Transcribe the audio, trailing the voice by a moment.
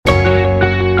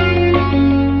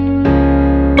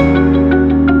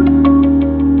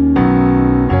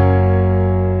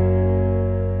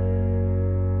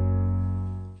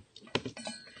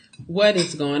What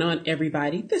is going on,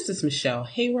 everybody? This is Michelle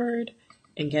Hayward.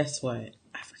 And guess what?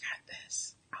 I forgot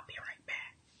this. I'll be right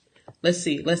back. Let's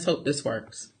see. Let's hope this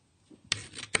works.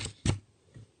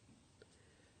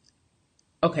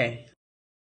 Okay.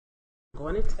 I'm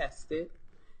going to test it.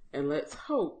 And let's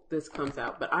hope this comes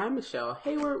out. But I'm Michelle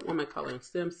Hayward, woman color and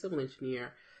STEM civil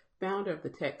engineer, founder of the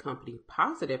tech company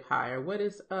Positive Hire. What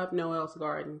is up, Noel's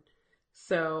Garden?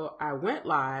 So I went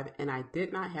live and I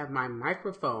did not have my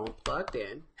microphone plugged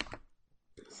in.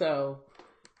 So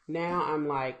now I'm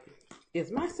like,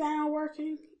 is my sound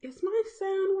working? Is my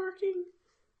sound working?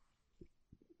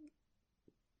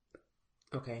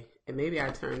 Okay, and maybe I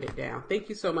turned it down. Thank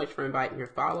you so much for inviting your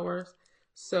followers.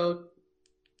 So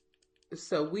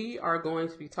we are going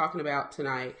to be talking about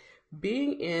tonight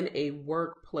being in a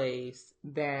workplace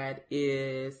that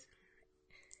is,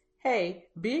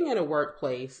 being in a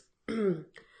workplace,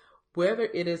 whether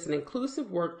it is an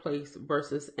inclusive workplace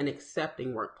versus an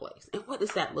accepting workplace. And what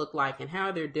does that look like and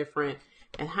how they're different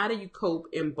and how do you cope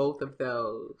in both of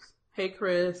those? Hey,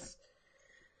 Chris.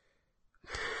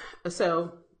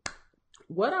 So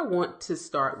what I want to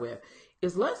start with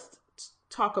is let's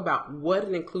talk about what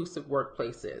an inclusive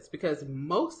workplace is, because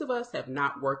most of us have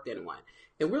not worked in one.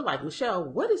 And we're like, Michelle,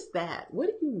 what is that? What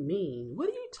do you mean? What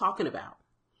are you talking about?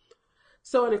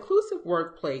 So an inclusive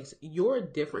workplace, your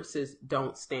differences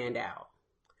don't stand out.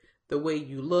 The way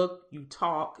you look, you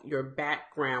talk, your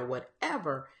background,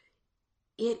 whatever,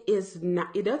 it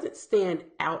doesn't stand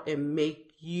out and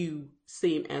make you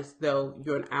seem as though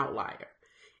you're an outlier.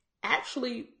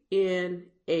 Actually, in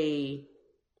a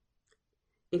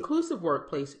inclusive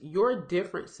workplace, your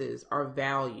differences are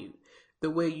valued.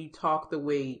 The way you talk, the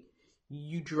way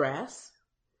you dress,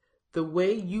 the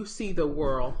way you see the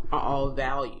world are all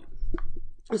valued.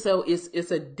 So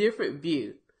it's a different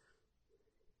view.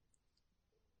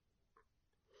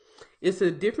 It's a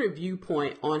different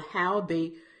viewpoint on how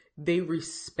they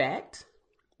respect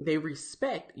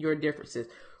your differences.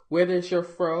 Whether it's your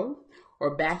fro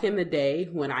or back in the day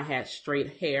when I had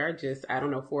straight hair, just,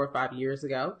 4 or 5 years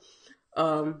ago.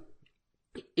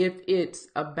 If it's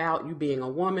about you being a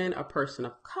woman, a person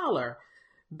of color,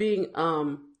 being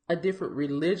a different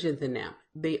religion than them,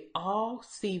 they all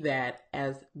see that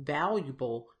as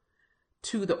valuable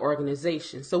to the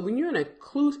organization. So when you're in an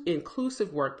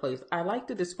inclusive workplace, I like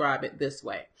to describe it this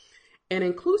way. An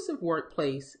inclusive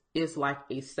workplace is like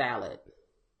a salad.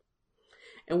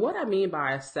 And what I mean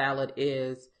by a salad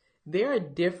is there are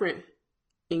different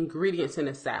ingredients in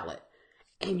a salad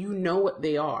and you know what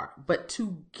they are, but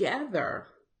together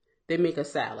they make a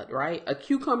salad, right? A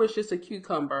cucumber is just a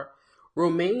cucumber.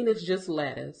 Romaine is just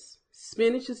lettuce.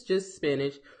 Spinach is just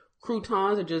spinach.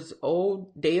 Croutons are just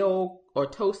day old or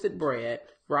toasted bread,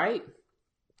 right?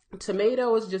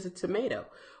 Tomato is just a tomato.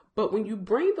 But when you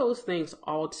bring those things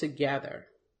all together,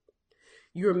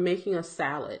 you're making a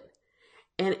salad.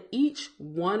 And each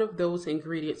one of those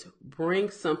ingredients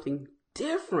brings something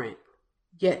different,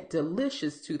 yet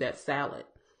delicious to that salad.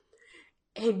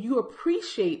 And you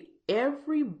appreciate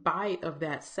every bite of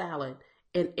that salad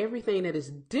and everything that is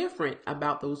different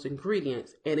about those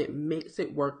ingredients, and it makes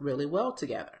it work really well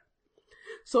together.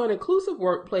 So an inclusive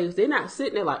workplace, they're not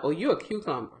sitting there like, oh, you're a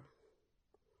cucumber.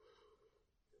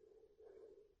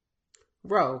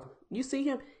 Bro, you see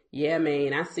him? Yeah,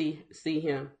 man, I see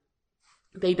him.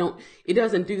 It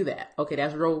doesn't do that. Okay,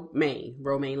 that's romaine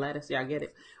lettuce. Yeah, I get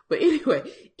it. But anyway,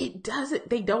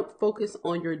 they don't focus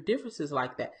on your differences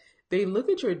like that. They look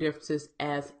at your differences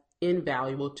as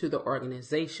invaluable to the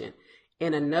organization.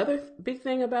 And another big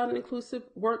thing about an inclusive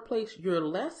workplace, you're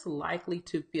less likely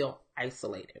to feel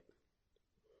isolated.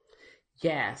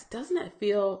 Yes, doesn't that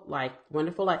feel like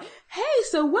wonderful? Like, hey,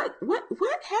 so what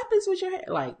happens with your hair?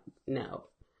 Like, no.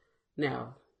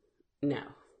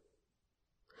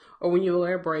 Or when you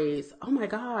wear braids, oh my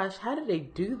gosh, how do they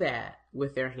do that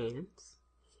with their hands?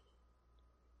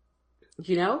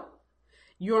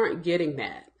 You aren't getting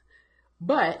that.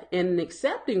 But in an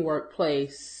accepting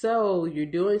workplace, so you're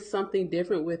doing something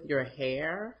different with your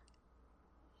hair,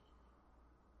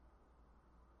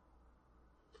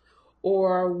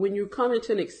 or when you come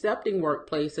into an accepting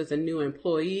workplace as a new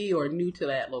employee or new to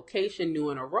that location,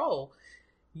 new in a role,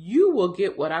 you will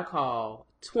get what I call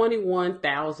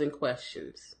 21,000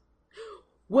 questions.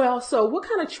 Well, so what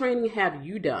kind of training have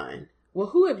you done? Well,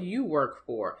 who have you worked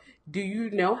for? Do you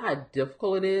know how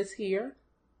difficult it is here?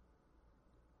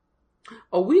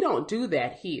 Oh, we don't do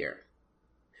that here.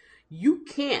 You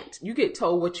get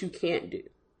told what you can't do,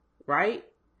 right?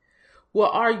 Well,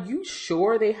 are you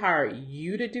sure they hired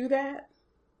you to do that?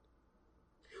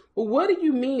 Well, what do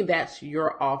you mean that's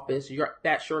your office,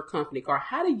 that's your company car?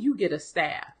 How do you get a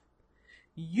staff?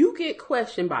 you get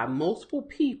questioned by multiple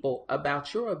people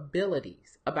about your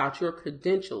abilities, about your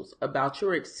credentials, about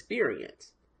your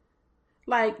experience.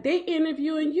 Like they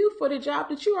interviewing you for the job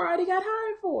that you already got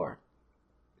hired for.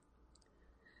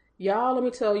 Y'all, let me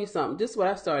tell you something. This is what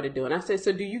I started doing. I said,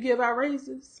 so do you give out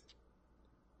raises?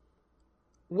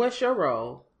 What's your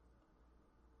role?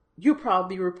 You'll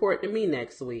probably report to me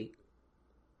next week.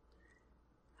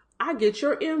 I get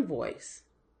your invoice.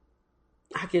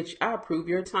 I approve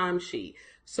your timesheet.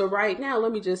 So right now,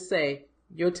 let me just say,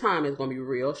 your time is going to be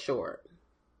real short.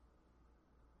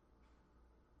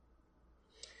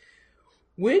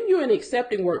 When you're in an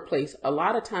accepting workplace, a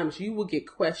lot of times you will get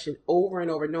questioned over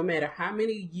and over, no matter how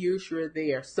many years you're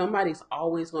there. Somebody's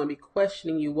always going to be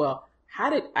questioning you. Well,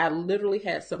 I literally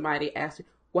had somebody ask me,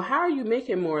 well, how are you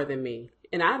making more than me?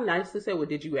 And I nicely said, well,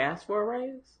 did you ask for a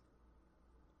raise?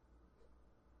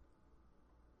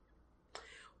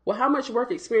 Well, how much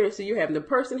work experience do you have? And the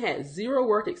person had 0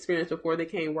 work experience before they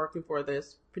came working for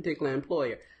this particular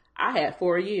employer. I had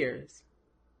 4 years.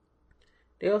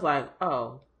 They was like,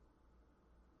 oh.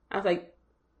 I was like,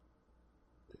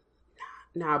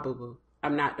 nah, boo-boo.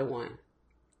 I'm not the one.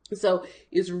 So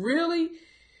it's really,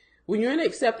 when you're in an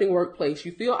accepting workplace,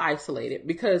 you feel isolated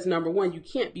because, number one, you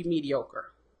can't be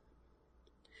mediocre.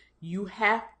 You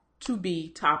have to be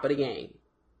top of the game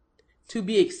to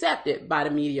be accepted by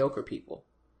the mediocre people.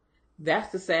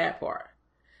 That's the sad part.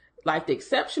 Like the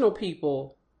exceptional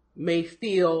people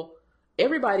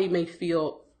everybody may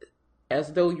feel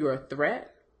as though you're a threat,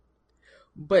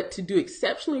 but to do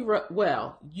exceptionally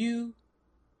well, you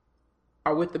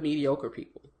are with the mediocre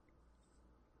people.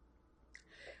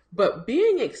 But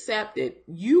being accepted,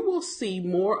 you will see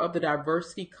more of the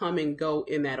diversity come and go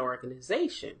in that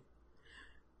organization.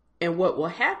 And what will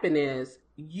happen is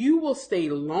you will stay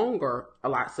longer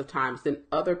lots of times than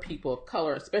other people of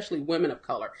color, especially women of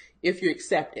color, if you're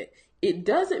accepted. It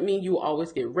doesn't mean you will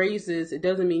always get raises. It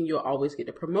doesn't mean you'll always get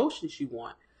the promotions you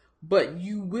want. But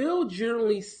you will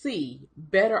generally see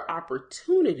better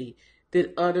opportunity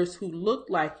than others who look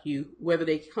like you, whether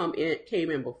they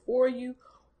came in before you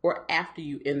or after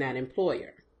you in that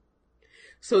employer.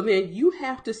 So then you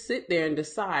have to sit there and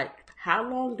decide, how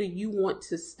long do you want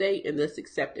to stay in this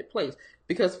accepted place?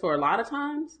 Because for a lot of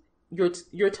times,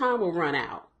 your time will run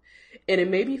out. And it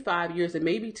may be 5 years, it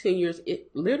may be 10 years.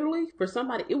 It literally, for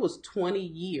somebody, it was 20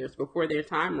 years before their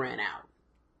time ran out.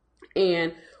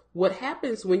 And what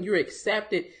happens when you're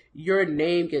accepted, your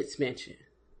name gets mentioned.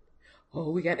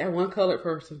 Oh, we got that one colored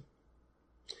person.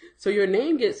 So your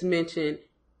name gets mentioned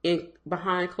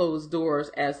behind closed doors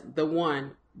as the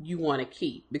one you want to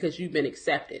keep because you've been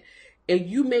accepted. And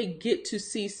you may get to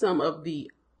see some of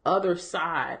the other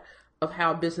side of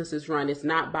how businesses run. It's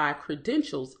not by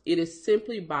credentials. It is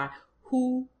simply by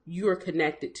who you're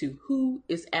connected to, who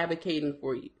is advocating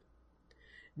for you.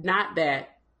 Not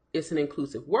that it's an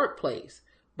inclusive workplace,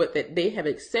 but that they have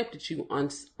accepted you on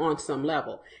some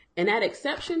level. And that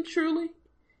exception, truly,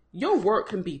 your work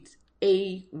can be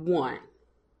A1.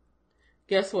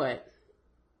 Guess what?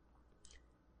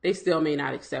 They still may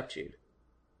not accept you.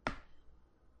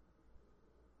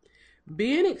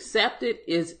 Being accepted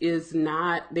is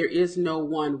not, there is no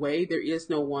one way, there is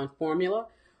no one formula.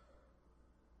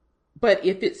 But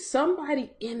if it's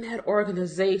somebody in that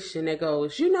organization that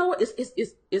goes, you know what,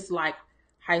 it's like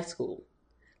high school.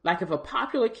 Like if a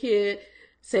popular kid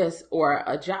says, or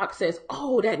a jock says,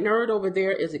 oh, that nerd over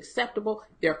there is acceptable,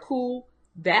 they're cool.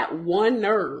 That one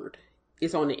nerd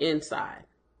is on the inside.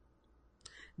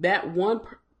 That one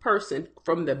person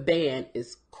from the band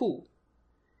is cool.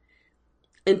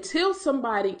 Until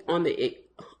somebody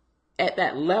at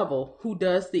that level who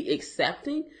does the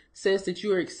accepting says that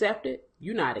you're accepted,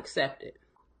 you're not accepted.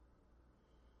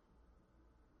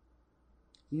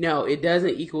 No, it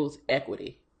doesn't equal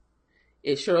equity.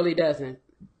 It surely doesn't.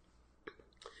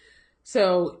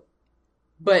 So,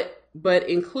 but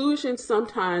inclusion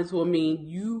sometimes will mean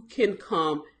you can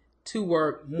come to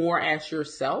work more as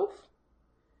yourself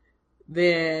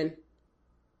than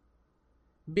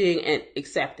being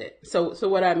accepted. So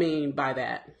what I mean by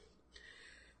that,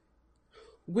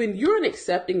 when you're in an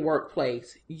accepting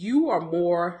workplace, you are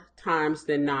more times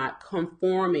than not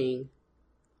conforming,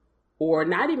 or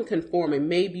not even conforming,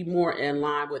 maybe more in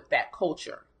line with that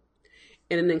culture.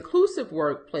 In an inclusive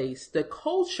workplace, the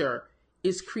culture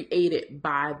is created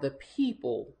by the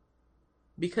people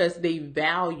because they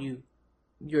value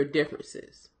your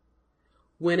differences.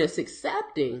 When it's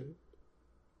accepting,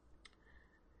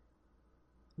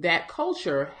 that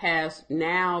culture has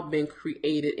now been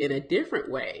created in a different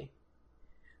way,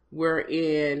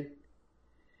 wherein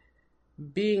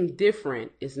being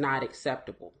different is not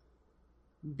acceptable.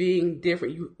 being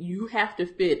different. You have to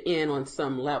fit in on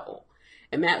some level.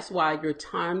 And that's why your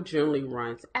time generally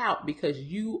runs out, because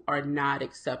you are not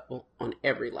acceptable on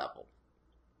every level,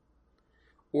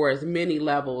 or as many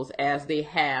levels as they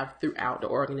have throughout the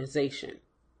organization.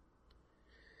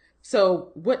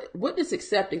 So what does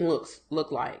accepting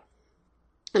look like?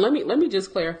 And let me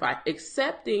just clarify.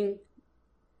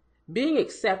 Being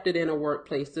accepted in a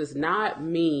workplace does not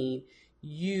mean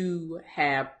you're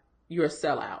a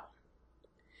sellout.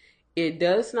 It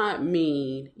does not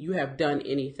mean you have done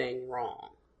anything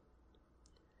wrong.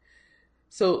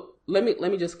 So let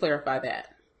me just clarify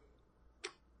that.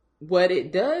 What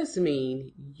it does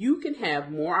mean, you can have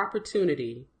more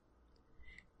opportunity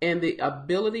and the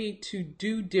ability to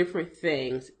do different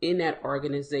things in that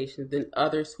organization than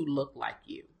others who look like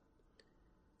you.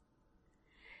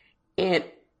 And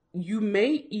you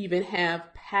may even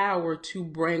have power to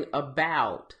bring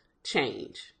about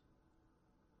change.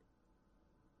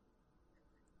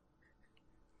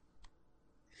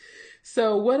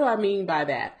 So what do I mean by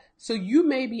that? So you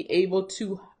may be able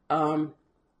to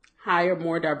hire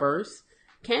more diverse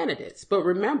candidates, but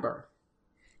remember,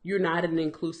 you're not an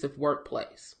inclusive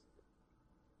workplace.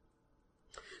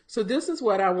 So this is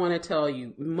what I want to tell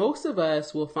you. Most of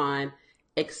us will find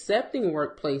accepting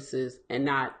workplaces and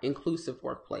not inclusive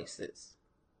workplaces.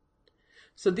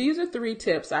 So these are 3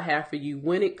 tips I have for you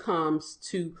when it comes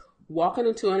to walking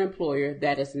into an employer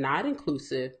that is not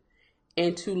inclusive,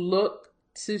 and to look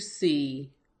to see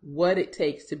what it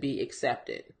takes to be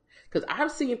accepted. Because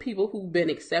I've seen people who've been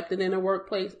accepted in a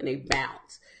workplace and they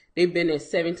bounce. They've been there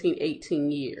 17,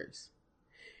 18 years.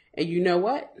 And you know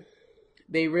what?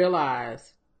 They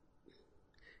realize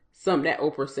something that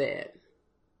Oprah said.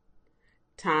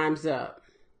 Time's up.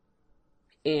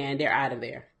 And they're out of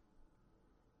there.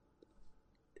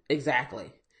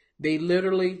 Exactly. They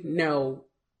literally know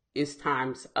it's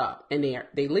time's up and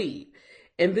they leave.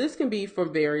 And this can be for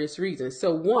various reasons.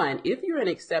 So 1, if you're in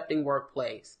an accepting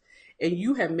workplace and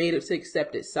you have made it to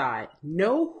accepted side,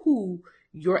 know who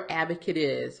your advocate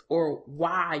is or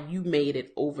why you made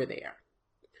it over there.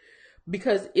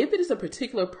 Because if it is a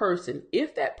particular person,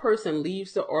 if that person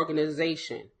leaves the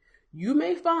organization, you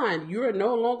may find you're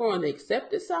no longer on the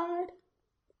accepted side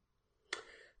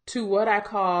to what I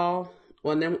call,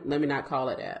 well, let me not call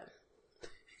it that.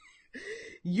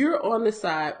 You're on the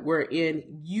side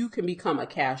wherein you can become a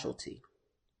casualty.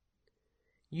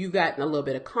 You've gotten a little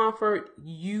bit of comfort.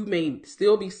 You may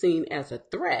still be seen as a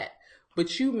threat,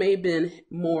 but you may have been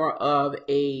more of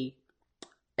an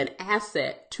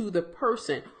asset to the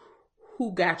person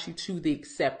who got you to the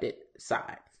accepted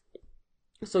side.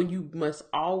 So you must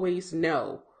always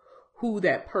know who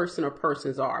that person or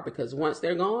persons are, because once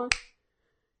they're gone,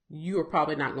 you are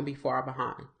probably not going to be far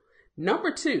behind.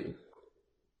 Number two,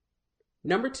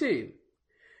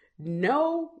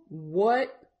 know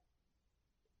what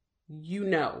you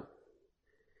know.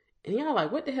 And y'all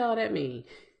like, what the hell that mean?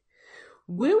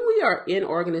 When we are in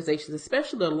organizations,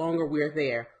 especially the longer we're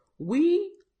there,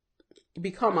 we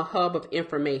become a hub of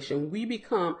information. We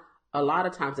become a lot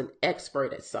of times an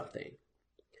expert at something.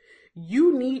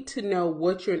 You need to know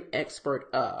what you're an expert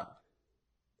of.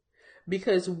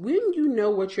 Because when you know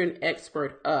what you're an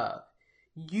expert of,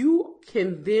 you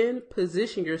can then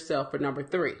position yourself for number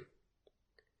 3,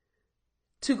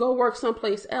 to go work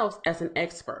someplace else as an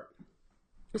expert.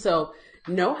 So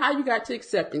know how you got to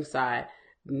accepting side,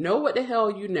 know what the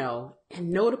hell you know,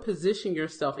 and know to position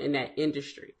yourself in that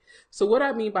industry. So what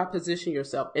I mean by position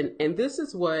yourself, and this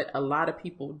is what a lot of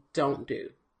people don't do.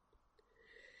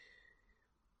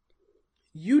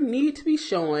 You need to be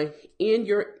showing in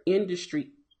your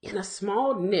industry, in a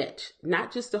small niche,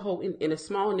 not just the whole, in a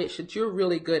small niche, that you're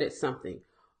really good at something.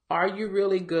 Are you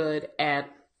really good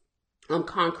at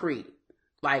concrete?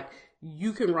 Like,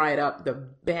 you can write up the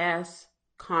best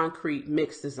concrete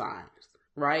mix designs,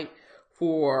 right?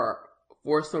 For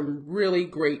some really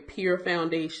great pier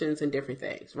foundations and different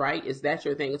things, right? Is that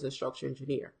your thing as a structural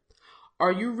engineer?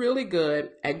 Are you really good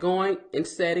at going and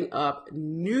setting up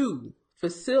new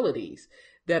facilities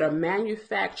that are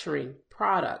manufacturing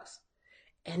products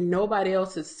and nobody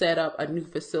else has set up a new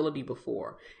facility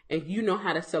before? And you know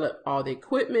how to sell up all the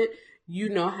equipment. You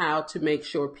know how to make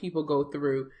sure people go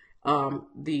through,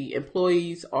 the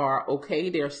employees are okay,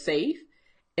 they're safe,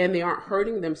 and they aren't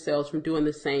hurting themselves from doing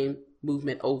the same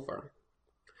movement over.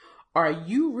 Are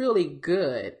you really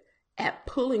good at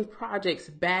pulling projects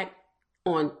back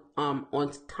on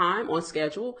time, on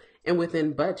schedule, and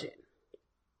within budget?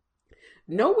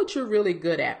 Know what you're really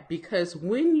good at, because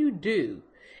when you do,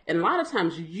 and a lot of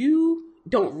times you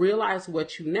don't realize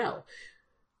what you know,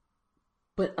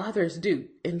 but others do.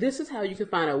 And this is how you can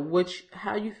find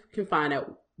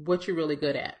out what you're really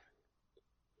good at.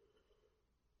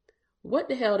 What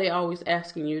the hell they always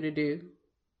asking you to do,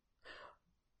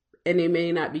 and they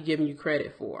may not be giving you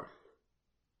credit for?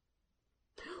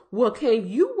 Well, can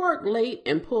you work late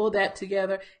and pull that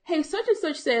together? Hey, such and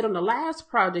such said on the last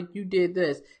project you did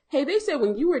this. Hey, they said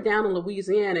when you were down in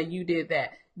Louisiana, you did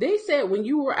that. They said when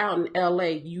you were out in LA,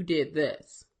 you did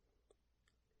this.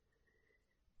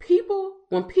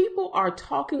 When people are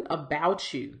talking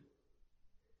about you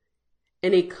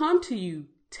and they come to you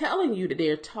telling you that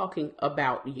they're talking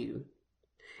about you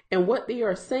and what they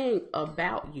are saying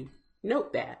about you,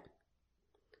 note that.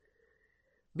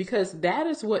 Because that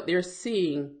is what they're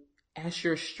seeing as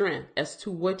your strength, as to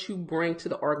what you bring to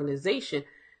the organization,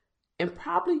 and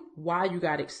probably why you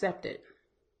got accepted.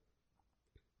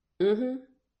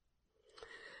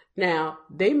 Now,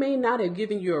 they may not have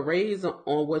given you a raise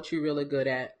on what you're really good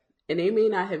at, and they may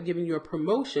not have given you a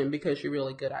promotion because you're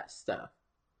really good at stuff.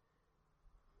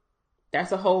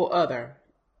 That's a whole other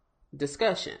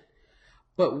discussion.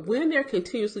 But when they're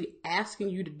continuously asking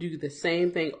you to do the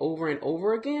same thing over and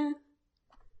over again,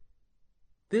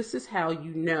 this is how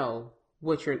you know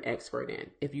what you're an expert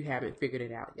in, if you haven't figured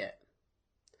it out yet.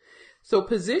 So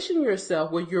position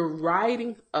yourself where you're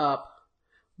writing up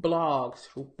blogs,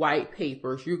 white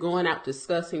papers, you're going out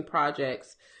discussing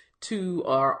projects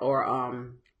or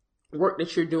work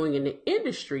that you're doing in the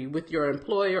industry with your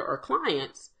employer or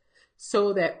clients,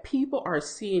 so that people are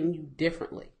seeing you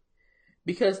differently.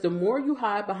 Because the more you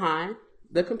hide behind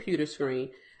the computer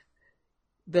screen,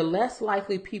 the less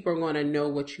likely people are going to know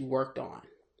what you worked on.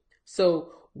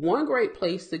 So one great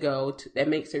place to go that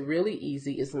makes it really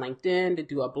easy is LinkedIn, to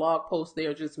do a blog post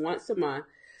there just once a month.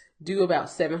 Do about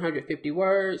 750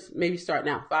 words, maybe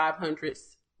starting out 500,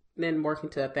 then working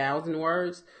to 1,000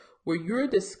 words, where you're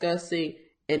discussing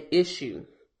an issue.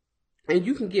 And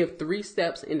you can give 3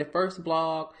 steps in the first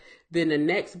blog. Then the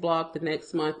next blog, the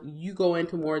next month, you go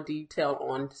into more detail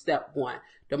on step 1.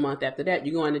 The month after that,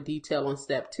 you go into detail on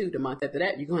step 2. The month after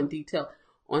that, you go into detail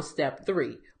on step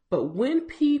 3. But when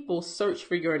people search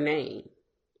for your name,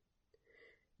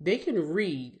 they can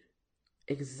read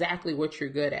exactly what you're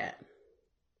good at.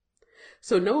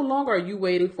 So no longer are you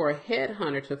waiting for a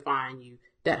headhunter to find you.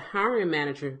 That hiring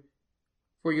manager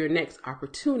for your next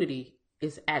opportunity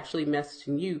is actually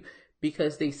messaging you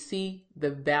because they see the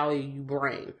value you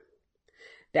bring.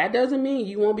 That doesn't mean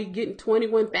you won't be getting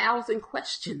 21,000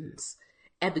 questions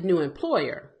at the new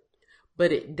employer,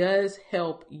 but it does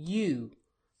help you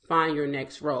find your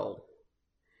next role.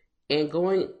 And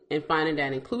going and finding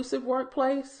that inclusive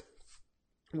workplace,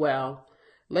 well,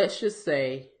 let's just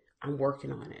say I'm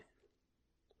working on it.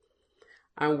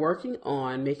 I'm working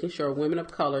on making sure women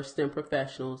of color STEM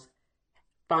professionals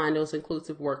find those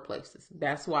inclusive workplaces.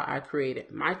 That's why I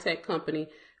created my tech company,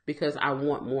 because I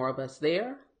want more of us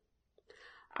there.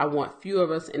 I want few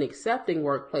of us in accepting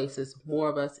workplaces, more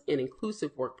of us in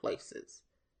inclusive workplaces.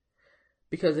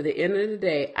 Because at the end of the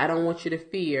day, I don't want you to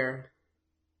fear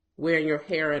wearing your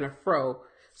hair in a fro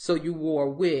so you wore a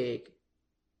wig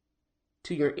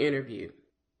to your interview.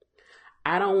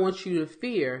 I don't want you to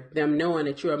fear them knowing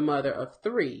that you're a mother of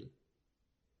 3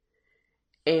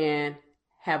 and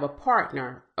have a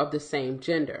partner of the same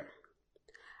gender.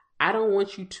 I don't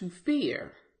want you to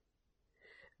fear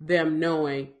them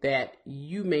knowing that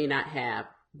you may not have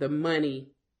the money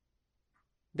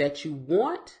that you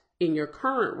want in your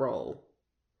current role,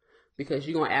 because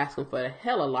you're going to ask them for a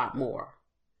hell of a lot more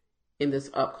in this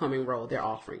upcoming role they're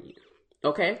offering you.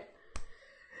 Okay?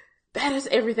 That is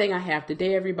everything I have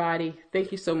today, everybody.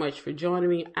 Thank you so much for joining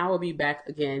me. I will be back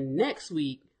again next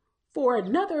week for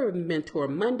another Mentor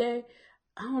Monday.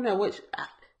 I don't know which.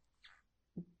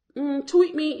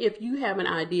 Tweet me if you have an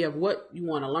idea of what you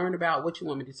want to learn about, what you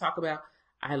want me to talk about.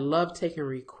 I love taking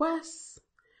requests.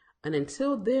 And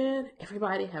until then,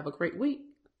 everybody have a great week.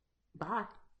 Bye.